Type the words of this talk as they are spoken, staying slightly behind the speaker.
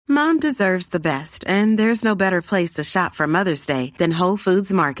Mom deserves the best, and there's no better place to shop for Mother's Day than Whole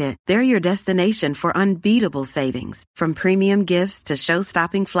Foods Market. They're your destination for unbeatable savings, from premium gifts to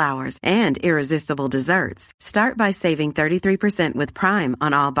show-stopping flowers and irresistible desserts. Start by saving 33% with Prime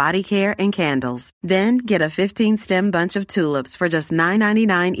on all body care and candles. Then get a 15-stem bunch of tulips for just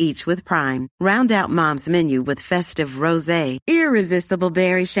 $9.99 each with Prime. Round out Mom's menu with festive rosé, irresistible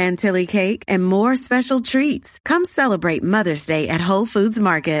berry chantilly cake, and more special treats. Come celebrate Mother's Day at Whole Foods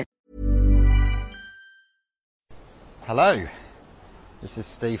Market. Hello, this is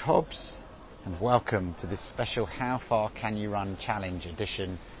Steve Hobbs and welcome to this special How Far Can You Run Challenge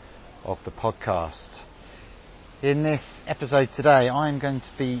edition of the podcast. In this episode today I'm going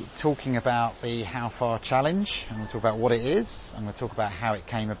to be talking about the How Far Challenge. I'm going to talk about what it is, I'm going to talk about how it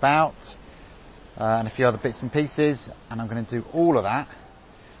came about and a few other bits and pieces, and I'm going to do all of that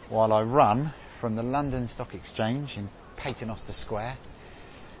while I run from the London Stock Exchange in Paternoster Square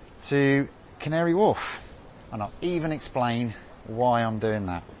to Canary Wharf. And I'll even explain why I'm doing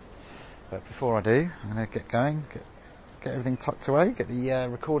that. But before I do, I'm going to get going, get everything tucked away, get the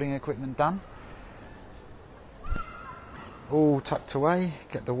recording equipment done. All tucked away,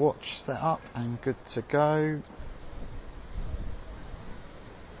 get the watch set up and good to go.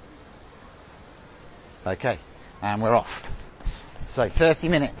 Okay, and we're off. So 30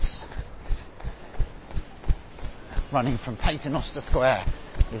 minutes running from Paternoster Square.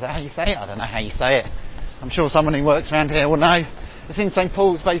 Is that how you say it? I don't know how you say it. I'm sure someone who works around here will know. It's in St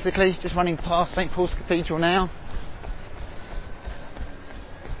Paul's basically, just running past St Paul's Cathedral now.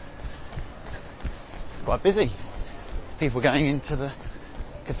 It's quite busy. People going into the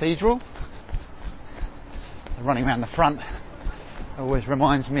cathedral. Running around the front always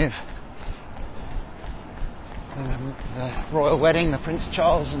reminds me of the royal wedding, the Prince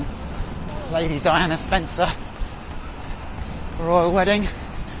Charles and Lady Diana Spencer royal wedding.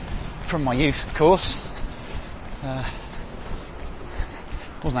 From my youth, of course.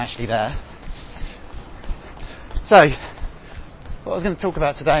 Wasn't actually there. So, what I was going to talk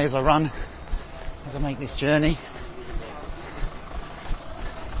about today as I make this journey,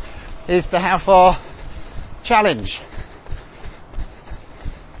 is the How Far Challenge.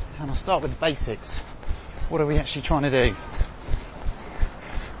 And I'll start with the basics. What are we actually trying to do?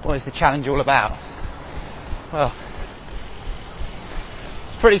 What is the challenge all about? Well,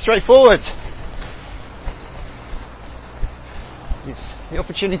 it's pretty straightforward. It's the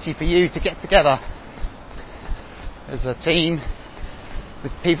opportunity for you to get together as a team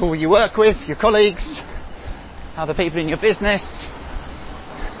with people you work with, your colleagues, other people in your business,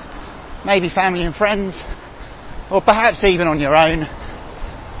 maybe family and friends, or perhaps even on your own,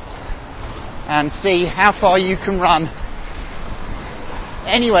 and see how far you can run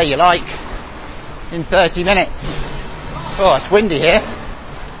anywhere you like in 30 minutes. Oh, it's windy here.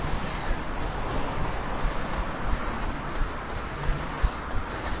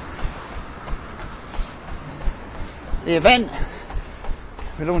 The event,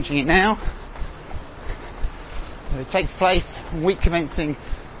 we're launching it now. It takes place on week commencing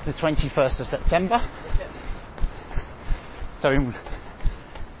the 21st of September. So in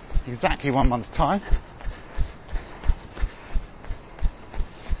exactly 1 month's time.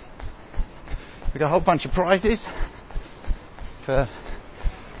 We've got a whole bunch of prizes for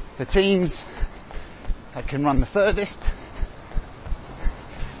the teams that can run the furthest.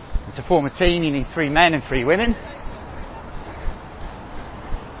 And to form a team you need 3 men and 3 women.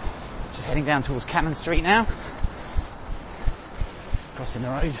 Heading down towards Cannon Street now, crossing the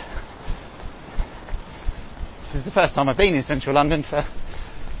road. This is the first time I've been in central London for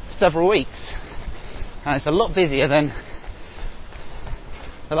several weeks, and it's a lot busier than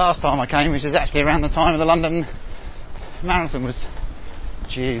the last time I came, which is actually around the time of the London Marathon was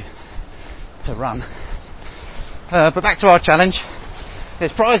due to run. But back to our challenge.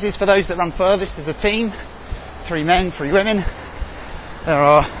 There's prizes for those that run furthest as a team, 3 men, 3 women. There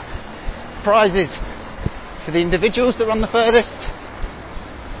are prizes for the individuals that run the furthest,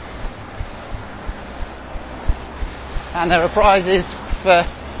 and there are prizes for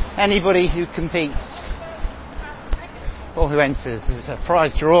anybody who competes or who enters. There's a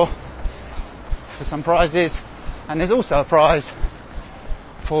prize draw for some prizes, and there's also a prize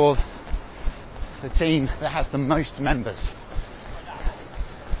for the team that has the most members,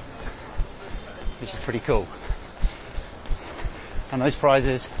 which is pretty cool. And those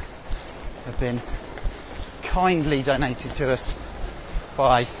prizes have been kindly donated to us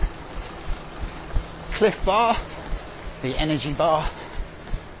by Cliff Bar, the energy bar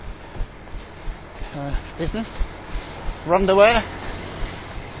business, Runderwear,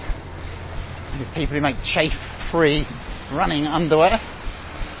 people who make chafe-free running underwear,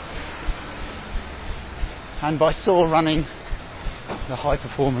 and by Saw Running, the high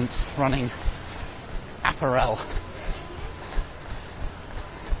performance running apparel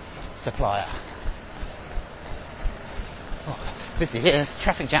supplier. Oh, it's busy here. There's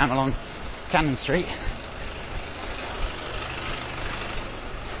traffic jam along Cannon Street.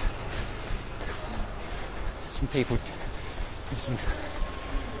 Some people with some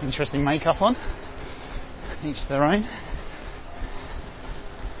interesting makeup on, each their own.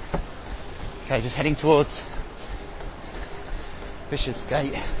 Okay, just heading towards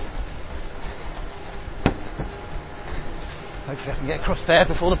Bishopsgate. Hopefully I can get across there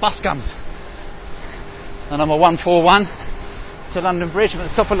before the bus comes. And I'm a 141 to London Bridge. I'm at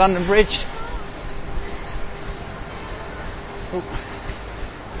the top of London Bridge. Oh.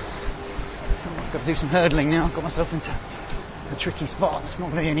 I've got to do some hurdling now. I've got myself into a tricky spot. That's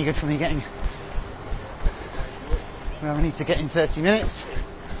not going to be any good for me getting where I need to get in 30 minutes.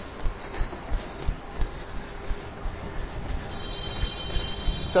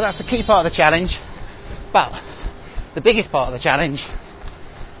 So that's a key part of the challenge, but the biggest part of the challenge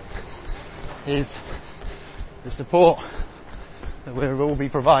is the support that we'll all be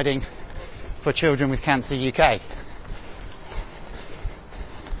providing for Children with Cancer UK.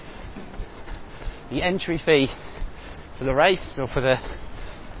 The entry fee for the race or for the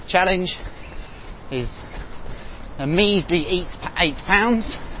challenge is a measly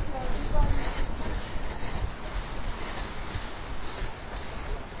 £8.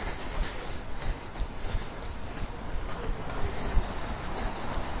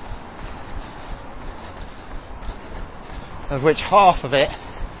 Of which half of it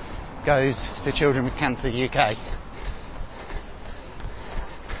goes to Children with Cancer UK.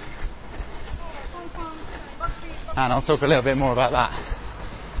 And I'll talk a little bit more about that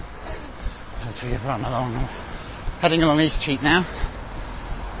as we run along. Heading along East Cheap now.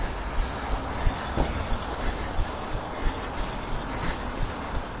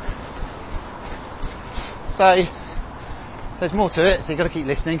 So there's more to it, so you've got to keep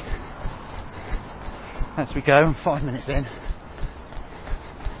listening as we go. I'm 5 minutes in.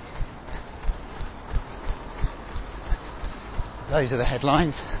 Those are the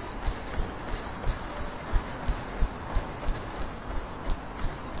headlines.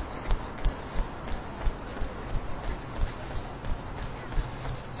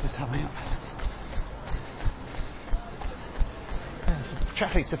 This is coming up.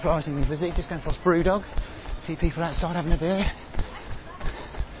 Traffic surprisingly busy. Just going past Brewdog. A few people outside having a beer.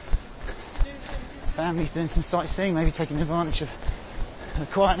 Families doing some sightseeing, maybe taking advantage of the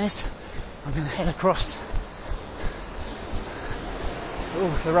quietness. I'm going to head across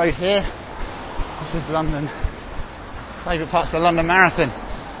the road here. This is London. Favourite parts of the London Marathon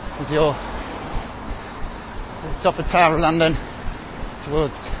as you're at the top of Tower of London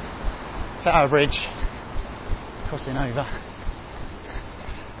towards Tower Bridge, crossing over.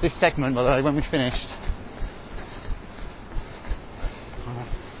 This segment, by the way, when we finished, I'll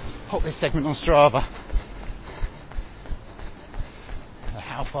pop this segment on Strava. The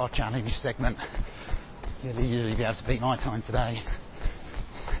How Far Challenge segment. You'll easily be able to beat my time today.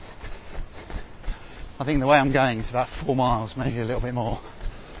 I think the way I'm going is about 4 miles, maybe a little bit more.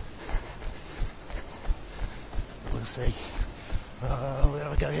 We'll see. Where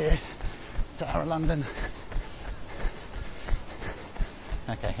do I go here? Tower of London.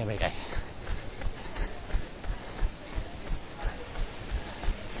 Okay, here we go.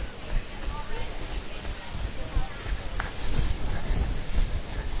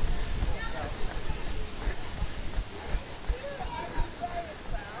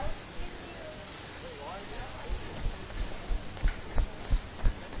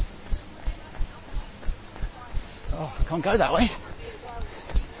 Oh, I can't go that way.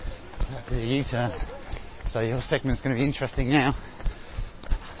 I have to do a U-turn. So your segment's going to be interesting now.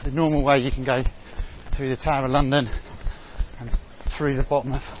 The normal way you can go through the Tower of London and through the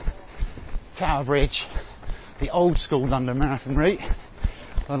bottom of Tower Bridge, the old school London Marathon route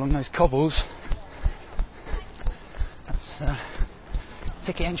along those cobbles. That's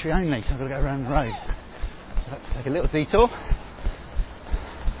ticket entry only, so I've got to go around the road. So let's take a little detour.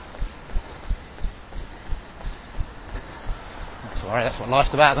 That's alright, that's what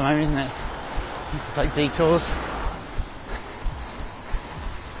life's about at the moment, isn't it? You have to take detours.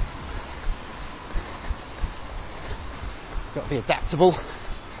 Got to be adaptable.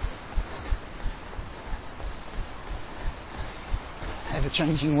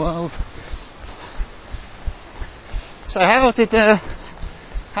 Ever-changing world. So how did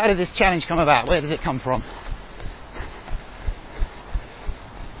this challenge come about? Where does it come from?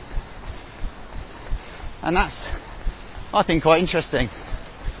 And that's, I think, quite interesting.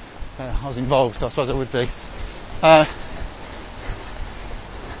 I was involved, so I suppose it would be. It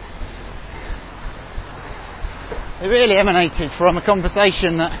really emanated from a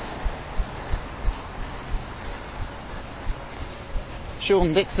conversation that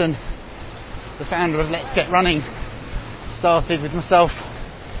Sean Dixon, the founder of Let's Get Running, started with myself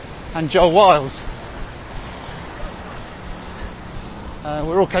and Joel Wiles.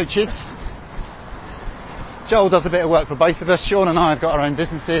 We're all coaches. Joel does a bit of work for both of us. Sean and I have got our own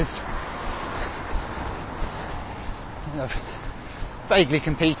businesses. I've vaguely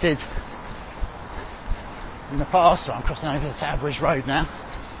competed in the past. I'm crossing over the Tower Bridge Road now.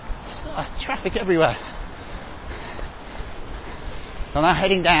 Traffic everywhere. I'm now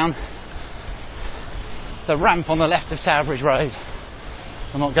heading down the ramp on the left of Tower Bridge Road.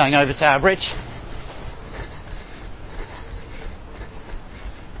 I'm not going over Tower Bridge.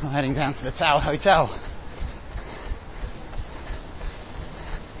 I'm heading down to the Tower Hotel.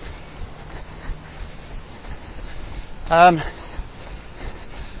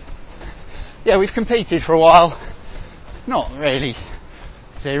 Yeah, we've competed for a while. Not really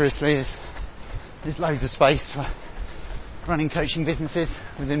seriously. There's loads of space for running coaching businesses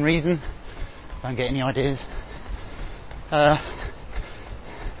within reason. Don't get any ideas. But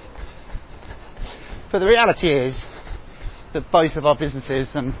the reality is that both of our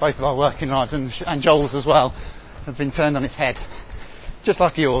businesses and both of our working lives, and Joel's as well, have been turned on its head. Just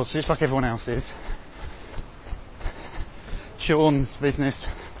like yours, just like everyone else's. Sean's business,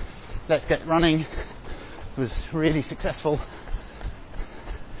 Let's Get Running, was really successful.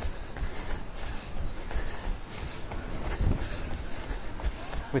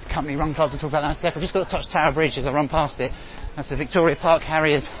 With company run clubs, we'll talk about that in a sec. I've just got to touch Tower Bridge as I run past it. That's the Victoria Park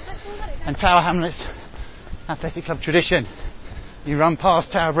Harriers and Tower Hamlets Athletic Club tradition. You run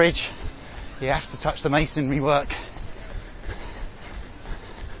past Tower Bridge, you have to touch the masonry work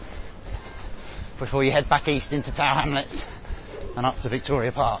before you head back east into Tower Hamlets and up to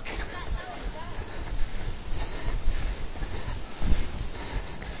Victoria Park.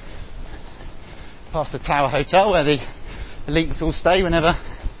 Past the Tower Hotel where the elites all stay whenever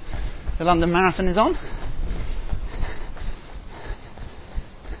the London Marathon is on.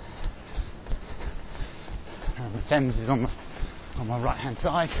 And the Thames is on my right hand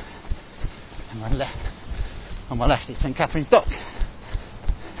side, and on my left it's St Catherine's Dock.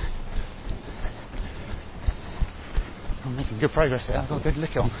 I'm making good progress here. I've got a good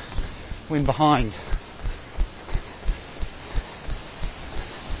lick on. Wind behind.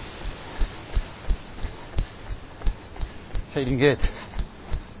 Feeling good.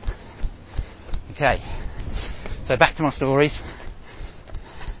 Okay, so back to my stories.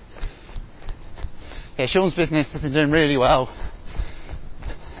 Yeah, Sean's business has been doing really well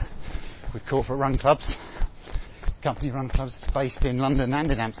with corporate run clubs, company run clubs based in London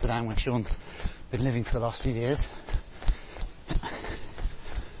and in Amsterdam, where Sean's been living for the last few years.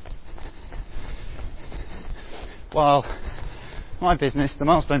 While my business, the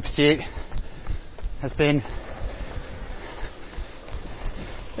Milestone Pursuit, has been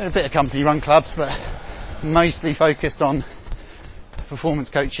a bit of company run clubs, but mostly focused on performance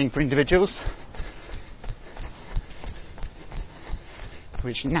coaching for individuals,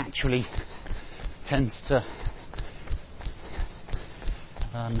 which naturally tends to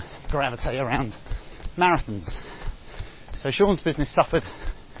gravitate around marathons. So Sean's business suffered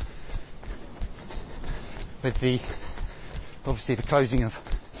with obviously the closing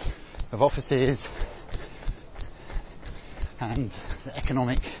of offices and the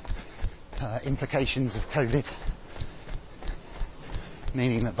economic implications of COVID,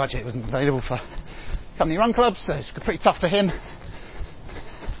 meaning that budget wasn't available for company run clubs, so it's pretty tough for him.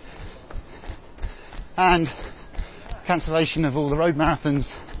 And cancellation of all the road marathons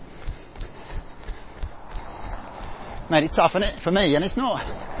made it tough for me, and it's not.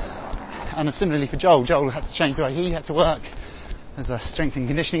 And similarly for Joel. Joel had to change the way he had to work as a strength and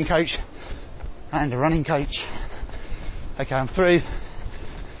conditioning coach and a running coach. Okay, I'm through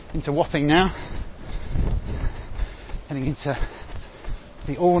into Wapping now, heading into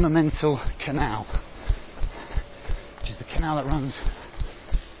the Ornamental Canal, which is the canal that runs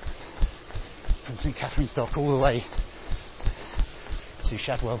from St Catherine's Dock all the way to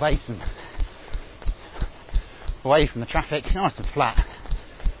Shadwell Basin, away from the traffic, nice and flat,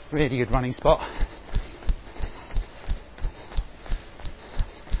 really good running spot.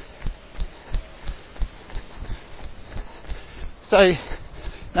 So,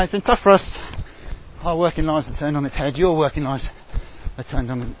 now it's been tough for us. Our working lives are turned on its head. Your working lives are turned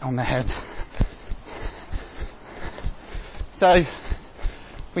on their head. So,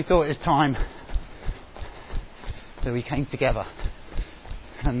 we thought it was time that we came together.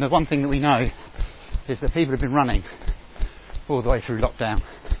 And the one thing that we know is that people have been running all the way through lockdown.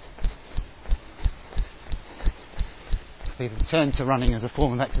 People turned to running as a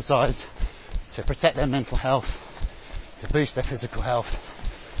form of exercise to protect their mental health, to boost their physical health,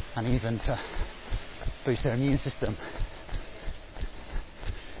 and even to boost their immune system.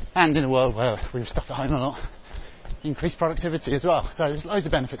 And in a world where we were stuck at home a lot, increased productivity as well. So there's loads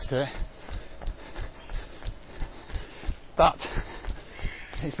of benefits to it. But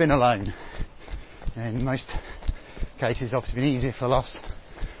it's been alone. In most cases, it's obviously been easier for the last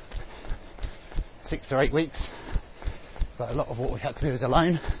 6 or 8 weeks. But a lot of what we've had to do is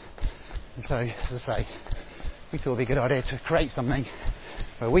alone. And so, as I say, we thought it would be a good idea to create something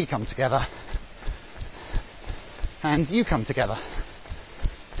where we come together and you come together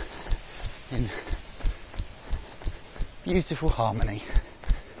in beautiful harmony.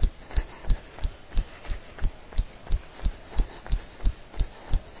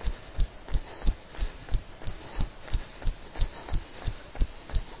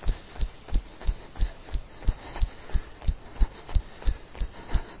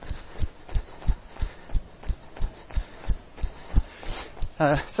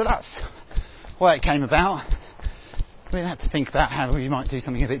 So that's why it came about. We had to think about how we might do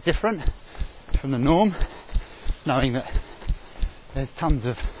something a bit different from the norm, knowing that there's tons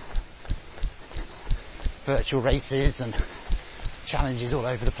of virtual races and challenges all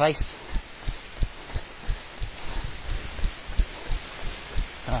over the place.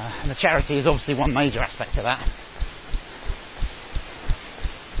 And the charity is obviously one major aspect of that.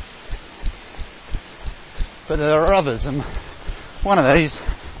 But there are others, and one of those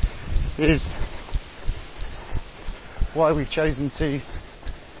is why we've chosen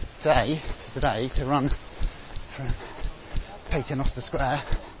today to run from Paternoster Square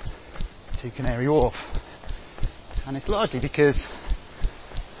to Canary Wharf. And it's largely because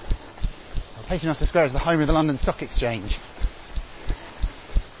Paternoster Square is the home of the London Stock Exchange.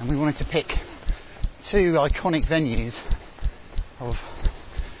 And we wanted to pick 2 iconic venues of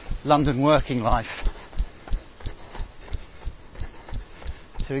London working life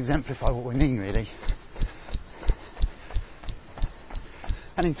to exemplify what we mean, really.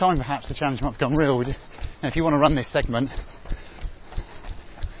 And in time, perhaps the challenge might become real. If you want to run this segment,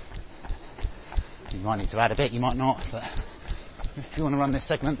 you might need to add a bit, you might not, but if you want to run this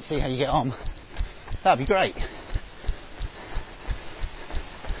segment, see how you get on, that'd be great.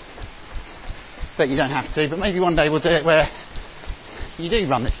 But you don't have to, but maybe one day we'll do it where you do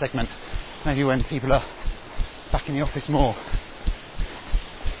run this segment, maybe when people are back in the office more.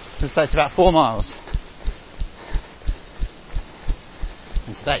 So it's about 4 miles.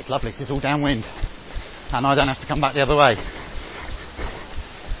 And today it's lovely because it's all downwind and I don't have to come back the other way.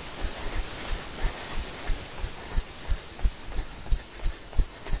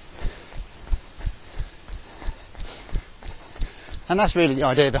 And that's really the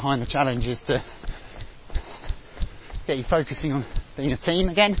idea behind the challenge, is to get you focusing on being a team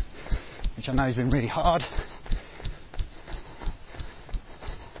again, which I know has been really hard.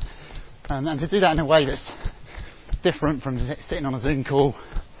 And to do that in a way that's different from sitting on a Zoom call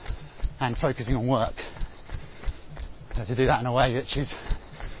and focusing on work. So to do that in a way which is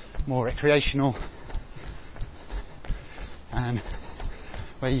more recreational and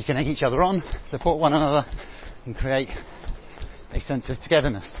where you can egg each other on, support one another and create a sense of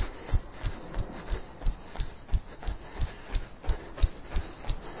togetherness.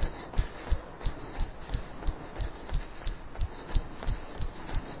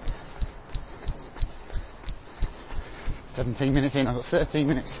 "17 minutes in, I've got 13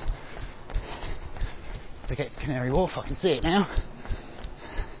 minutes to get to Canary Wharf." I can see it now.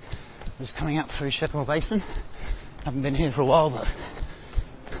 Just coming up through Shepwell Basin. Haven't been here for a while, but I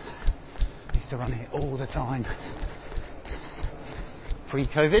used to run here all the time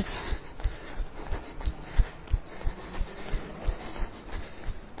pre-COVID.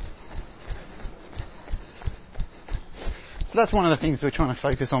 So that's one of the things we're trying to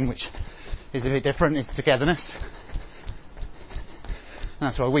focus on, which is a bit different, is togetherness. And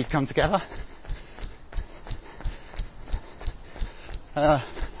that's why we've come together. But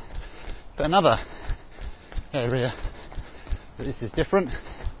another area that this is different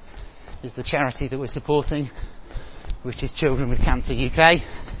is the charity that we're supporting, which is Children with Cancer UK,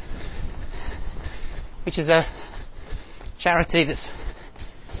 which is a charity that's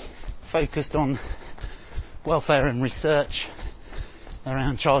focused on welfare and research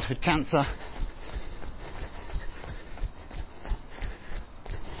around childhood cancer.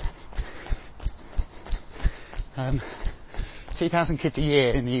 2,000 kids a year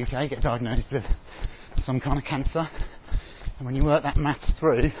in the UK get diagnosed with some kind of cancer, and when you work that maths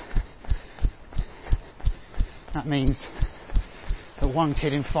through, That means that 1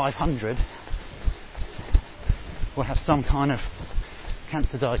 kid in 500 will have some kind of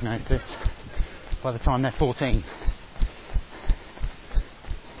cancer diagnosis by the time they're 14.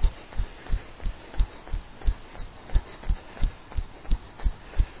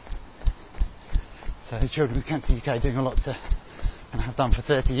 So Children with Cancer UK are doing a lot to, and have done for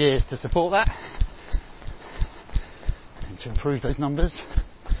 30 years, to support that and to improve those numbers.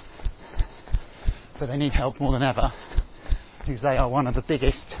 But they need help more than ever, because they are one of the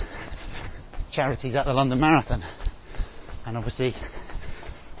biggest charities at the London Marathon. And obviously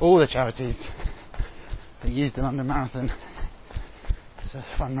all the charities that use the London Marathon as a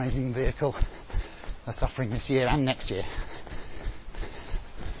fundraising vehicle are suffering this year and next year.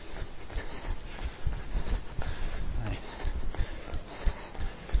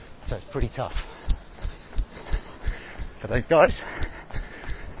 So it's pretty tough for those guys.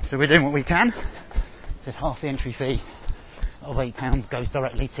 So we're doing what we can. So half the entry fee of £8 goes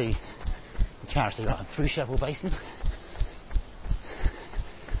directly to the charity, right through Cheval Basin.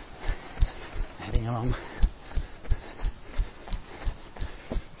 Heading along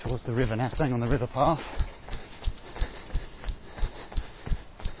towards the river now, staying on the river path.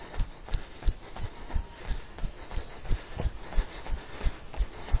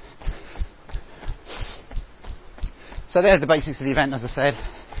 So there's the basics of the event, as I said.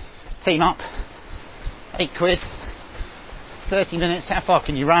 Team up, £8, 30 minutes, how far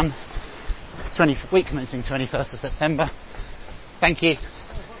can you run? Week commencing 21st of September. Thank you.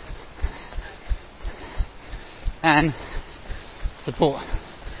 And support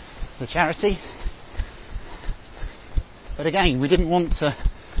the charity. But again, we didn't want to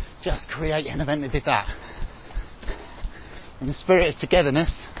just create an event that did that. In the spirit of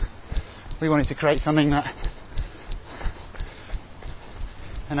togetherness, we wanted to create something that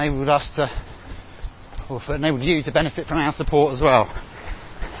enabled us to, or enabled you to benefit from our support as well.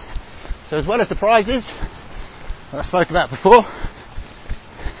 So as well as the prizes that I spoke about before,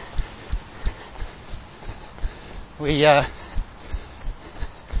 we are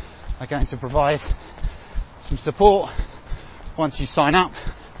going to provide some support once you sign up.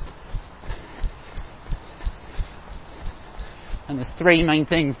 And there's 3 main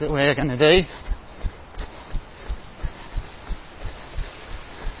things that we're going to do.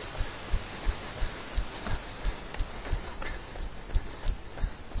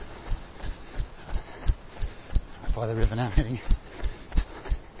 By the river now, heading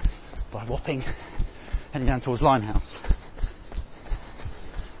by Wapping, heading down towards Limehouse.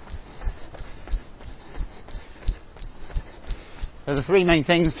 So the 3 main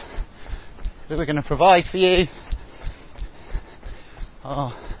things that we're going to provide for you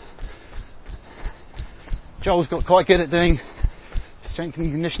are, Joel's got quite good at doing strength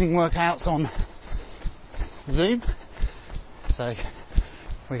and conditioning workouts on Zoom, so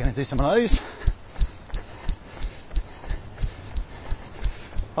we're going to do some of those.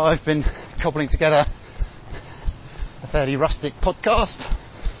 I've been cobbling together a fairly rustic podcast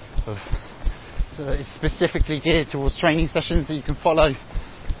so that it's specifically geared towards training sessions that you can follow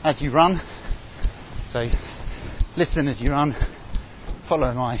as you run. So listen as you run,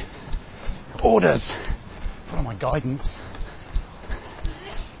 follow my orders, follow my guidance,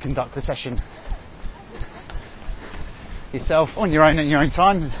 conduct the session yourself on your own in your own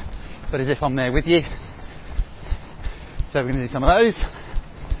time, but as if I'm there with you. So we're going to do some of those.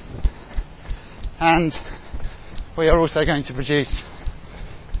 And we are also going to produce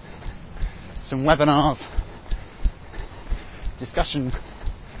some webinars,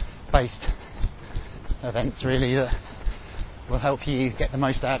 discussion-based events really, that will help you get the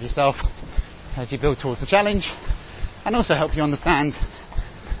most out of yourself as you build towards the challenge, and also help you understand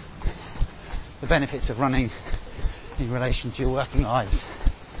the benefits of running in relation to your working lives.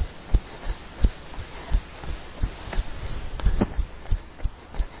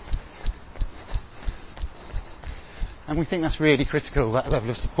 And we think that's really critical, that level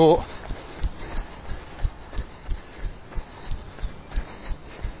of support.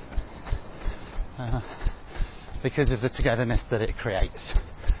 Because of the togetherness that it creates.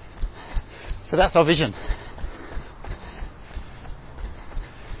 So that's our vision.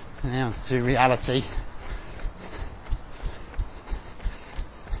 Now to reality.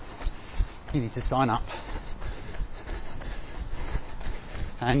 You need to sign up.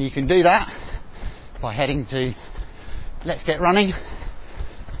 And you can do that by heading to Let's Get Running.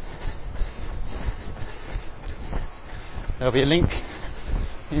 There'll be a link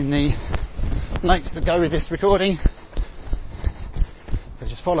in the notes that go with this recording. So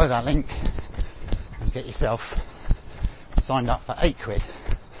just follow that link and get yourself signed up for £8.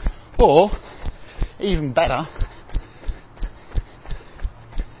 Or even better,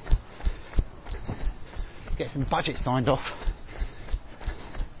 get some budget signed off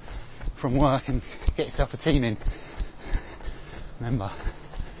from work and get yourself a team in. Remember,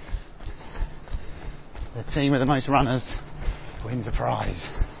 the team with the most runners wins a prize.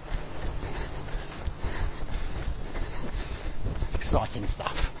 Exciting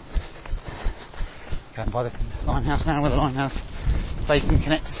stuff. Going by the limehouse now, where the limehouse basin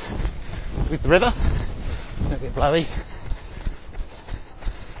connects with the river. A little bit blowy.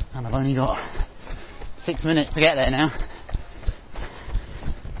 And I've only got 6 minutes to get there now.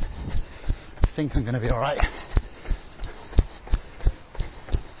 I think I'm going to be alright.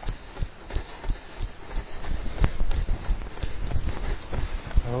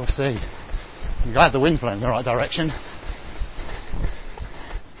 We'll see. I'm glad the wind's blowing in the right direction.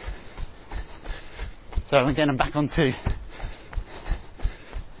 So again, I'm back onto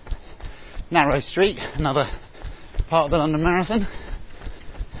Narrow Street, another part of the London Marathon.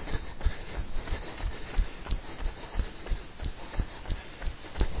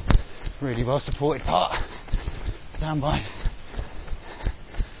 Really well supported part down by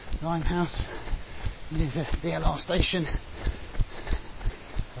Limehouse near the DLR station.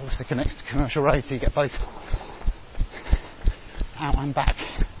 Also connects to Commercial Road, so you get both out and back.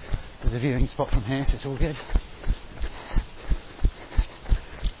 There's a viewing spot from here, so it's all good.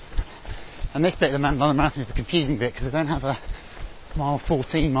 And this bit of the London Marathon is the confusing bit because they don't have a mile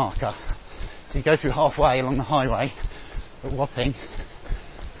 14 marker. So you go through halfway along the highway at Wapping.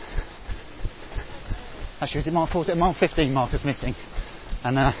 Actually, is it mile 14? Mile 15 marker's missing.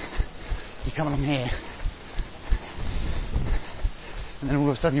 And you come along here. And then all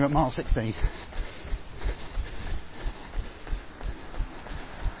of a sudden you're at mile 16.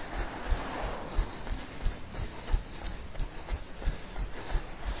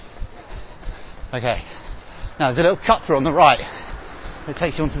 Okay, now there's a little cut through on the right that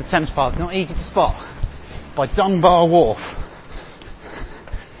takes you onto the Thames Park. Not easy to spot, by Dunbar Wharf.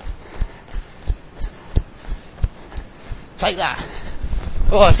 Take that.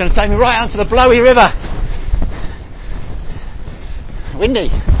 Oh, it's going to take me right out to the blowy river. Windy.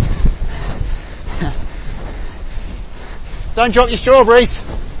 Don't drop your strawberries.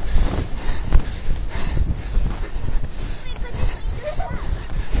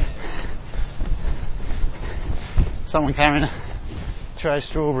 Someone carrying a tray of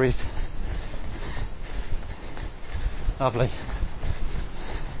strawberries. Lovely.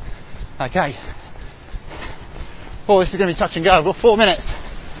 Okay. Oh, this is going to be touch and go. I've got 4 minutes.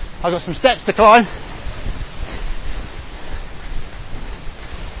 I've got some steps to climb.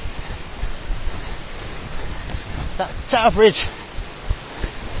 That Tower Bridge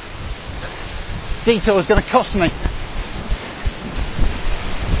detour is going to cost me.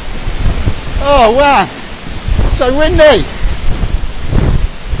 Oh wow, so windy.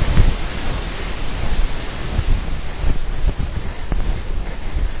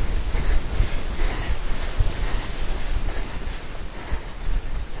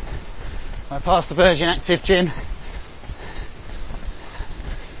 I passed the Virgin Active gin.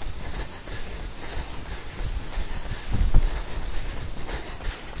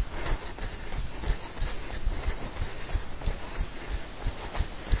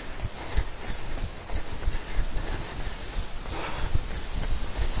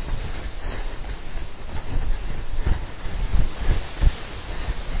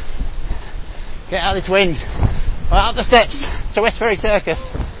 Get out of this wind. Right up the steps to West Ferry Circus.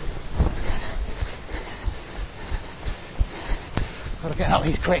 Gotta get up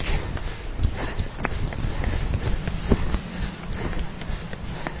these quick.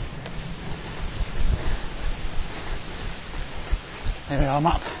 There we are, I'm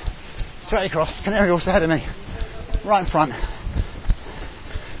up. Straight across. Canary Wharf's ahead of me. Right in front.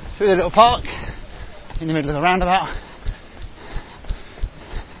 Through the little park. In the middle of the roundabout.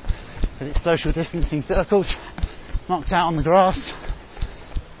 With its social distancing circles marked out on the grass.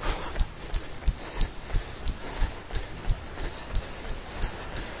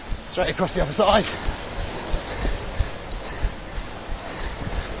 Straight across the other side.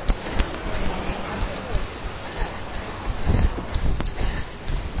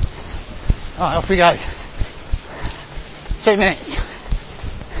 Alright, off we go. 2 minutes.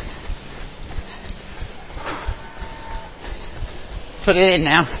 Put it in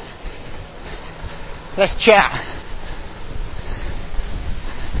now. Let's chat.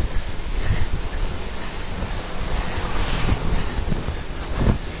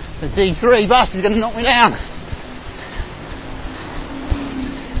 The D3 bus is going to knock me down.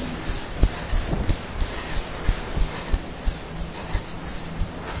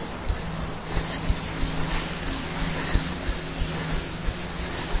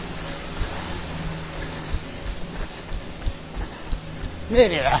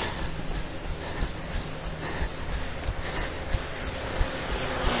 Nearly there.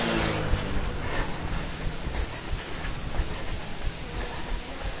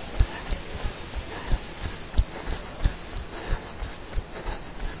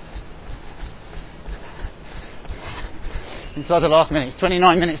 Inside the last minute, it's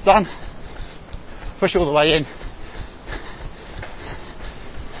 29 minutes done. Push all the way in.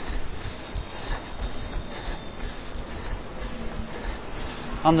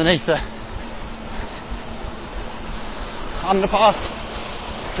 Underneath the underpass,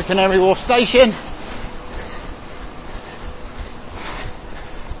 the Canary Wharf station.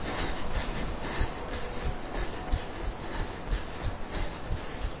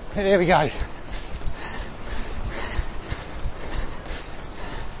 Here we go.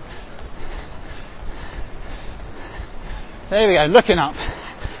 So here we go, looking up.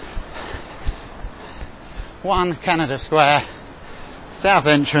 1 Canada Square, south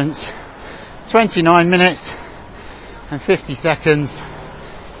entrance, 29 minutes and 50 seconds.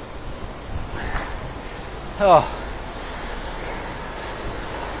 Oh.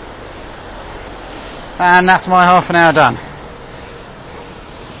 And that's my half an hour done.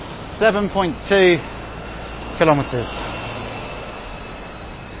 7.2 kilometres.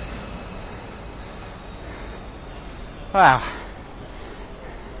 Wow.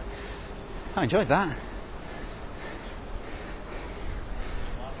 I enjoyed that.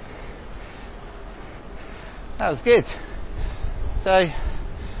 That was good. So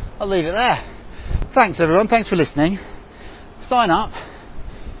I'll leave it there. Thanks everyone, thanks for listening. Sign up.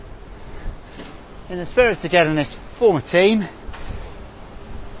 In the spirit of togetherness, form a team.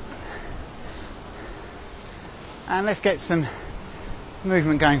 And let's get some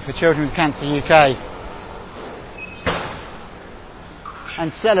movement going for Children with Cancer UK.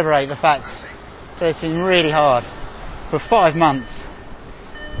 And celebrate the fact that it's been really hard for 5 months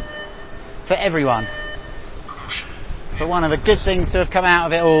for everyone. But one of the good things to have come out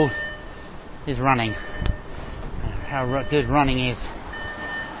of it all is running. How good running is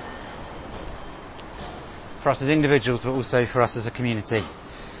for us as individuals, but also for us as a community.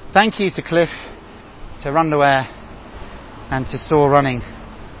 Thank you to Cliff, to Runderwear and to Soar Running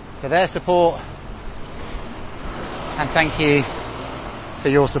for their support, and thank you for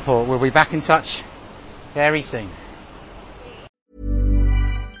your support. We'll be back in touch very soon.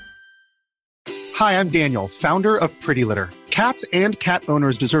 Hi, I'm Daniel, founder of Pretty Litter. Cats and cat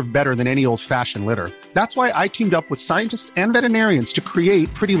owners deserve better than any old-fashioned litter. That's why I teamed up with scientists and veterinarians to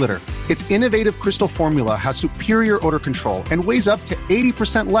create Pretty Litter. Its innovative crystal formula has superior odor control and weighs up to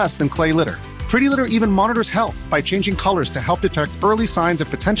 80% less than clay litter. Pretty Litter even monitors health by changing colors to help detect early signs of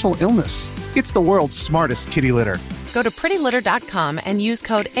potential illness. It's the world's smartest kitty litter. Go to prettylitter.com and use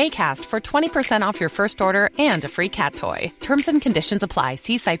code ACAST for 20% off your first order and a free cat toy. Terms and conditions apply.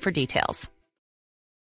 See site for details.